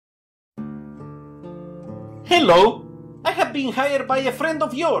Hello. I have been hired by a friend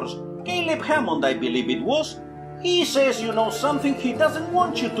of yours, Caleb Hammond, I believe it was. He says you know something he doesn't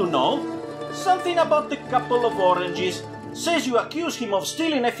want you to know. Something about the couple of oranges. Says you accused him of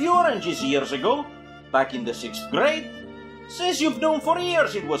stealing a few oranges years ago, back in the 6th grade. Says you've known for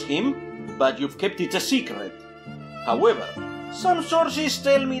years it was him, but you've kept it a secret. However, some sources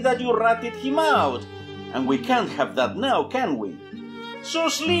tell me that you ratted him out, and we can't have that now, can we? So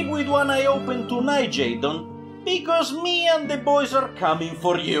sleep with one eye open tonight, Jadon, because me and the boys are coming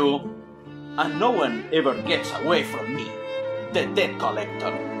for you. And no one ever gets away from me, the debt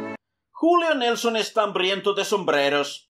collector. Julio Nelson está hambriento de sombreros.